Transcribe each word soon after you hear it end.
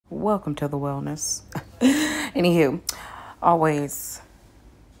welcome to the wellness. Anywho, always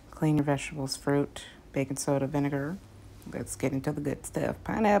clean your vegetables, fruit, baking soda, vinegar. Let's get into the good stuff.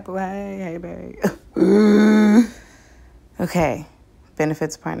 Pineapple, hey, babe. Okay,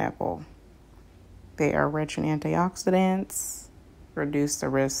 benefits of pineapple. They are rich in antioxidants, reduce the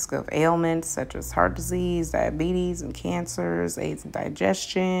risk of ailments such as heart disease, diabetes, and cancers, aids in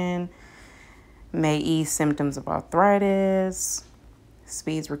digestion, may ease symptoms of arthritis,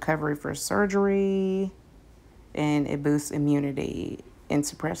 speeds recovery for surgery, and it boosts immunity and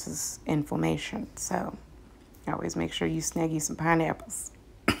suppresses inflammation. So always make sure you snag you some pineapples.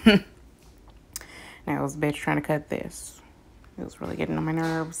 Now, I was a bitch trying to cut this. It was really getting on my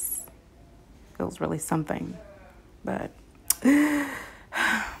nerves. It was really something. But made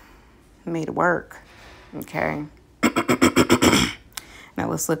it work. Okay. Now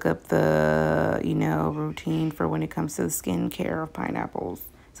let's look up the, routine for when it comes to the skincare of pineapples.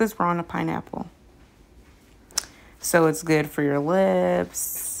 Since we're on a pineapple. So it's good for your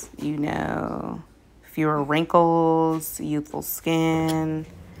lips, fewer wrinkles, youthful skin,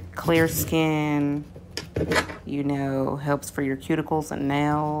 clear skin, helps for your cuticles and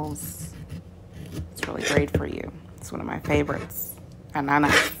nails. It's really great for you. It's one of my favorites.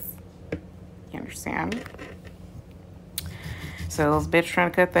 Ananas. You understand? So this bitch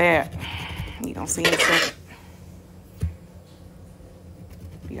trying to cut that. You don't see in a second.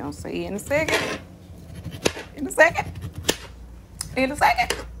 You don't see in a second. In a second. You're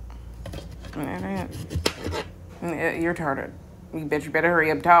retarded. You bitch, you better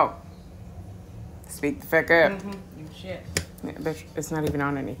hurry up and talk. Speak the fuck up. You shit. Yeah, bitch, it's not even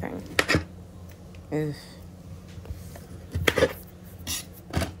on anything. Ugh.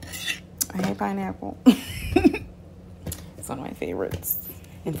 I hate pineapple. It's one of my favorites.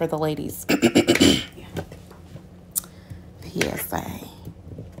 And for the ladies, PSA.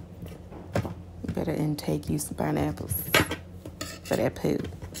 You better intake you some pineapples for that poo.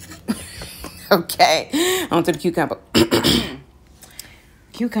 Okay, on to the cucumber.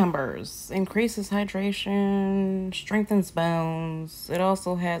 Cucumbers increases hydration, strengthens bones. It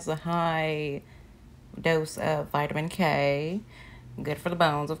also has a high dose of vitamin K. Good for the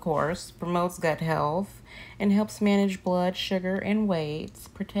bones, of course. Promotes gut health and helps manage blood sugar and weight.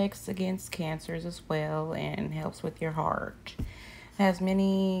 Protects against cancers as well and helps with your heart. Has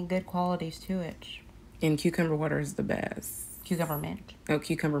many good qualities to it. And cucumber water is the best. Cucumber mint. Oh,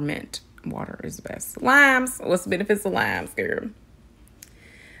 cucumber mint water is the best. Limes. What's the benefits of limes, girl?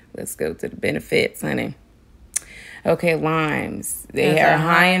 Let's go to the benefits, honey. Okay, limes. They are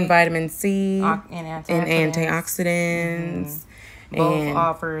high in vitamin C and antioxidants. Both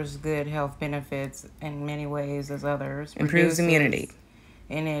offers good health benefits in many ways as others. Improves immunity.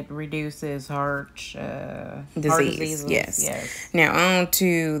 And it reduces heart diseases. Yes. Now, on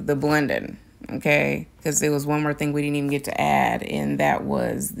to the blending, okay? Because there was one more thing we didn't even get to add, and that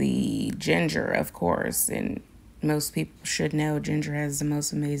was the ginger, of course. And most people should know ginger has the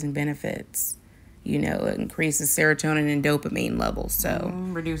most amazing benefits. It increases serotonin and dopamine levels, so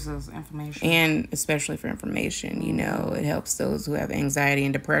reduces inflammation, and especially for inflammation, it helps those who have anxiety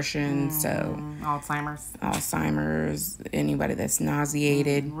and depression. So Alzheimer's, anybody that's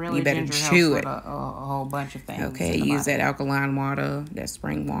nauseated, really, you better chew it. A whole bunch of things. Okay, use that alkaline water, that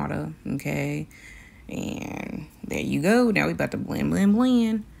spring water. Okay, and there you go. Now we about to blend.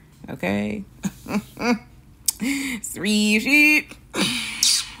 Okay, 3 sheep.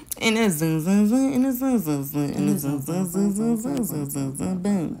 And a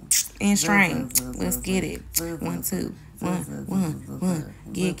boom. And strain. Let's get it. 1, 2, 1.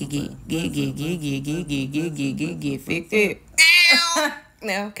 Get. Fix it.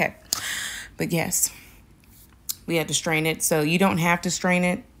 No, okay. But yes, we had to strain it. So you don't have to strain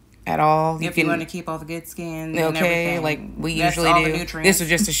it at all. If you want to keep all the good skin. Okay, like we usually do. This was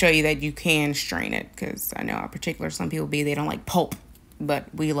just to show you that you can strain it, because I know in particular some people they don't like pulp.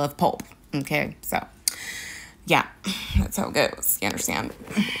 But we love pulp, okay? So, yeah, that's how it goes. You understand?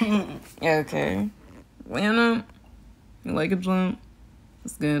 Okay. Lana, you like it, Jump?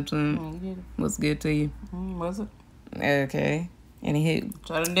 What's good, Jump? What's good to you? Was it? Okay. Anywho.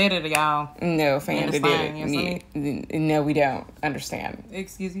 So I done did it, y'all. No, fam, did it. No, we don't understand.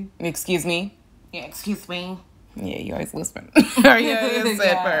 Excuse you? Excuse me? Yeah, excuse me. Yeah, you always listen. Or you always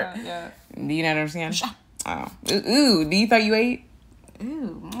said part. Yeah. Do you not understand? Oh. Ooh, do you thought you ate?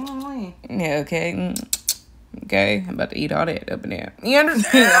 Ooh, yeah, okay. Okay, I'm about to eat all that up in there. You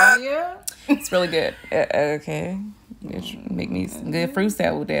understand? Oh, yeah? It's really good. Okay. Make me some good fruit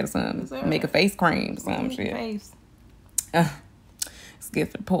salad with that or something. Make a face cream or some shit. It's good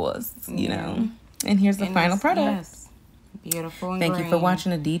for pores, And here's the final product. Yes. Beautiful and Thank you for green.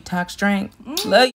 watching the Detox Drink. Love you.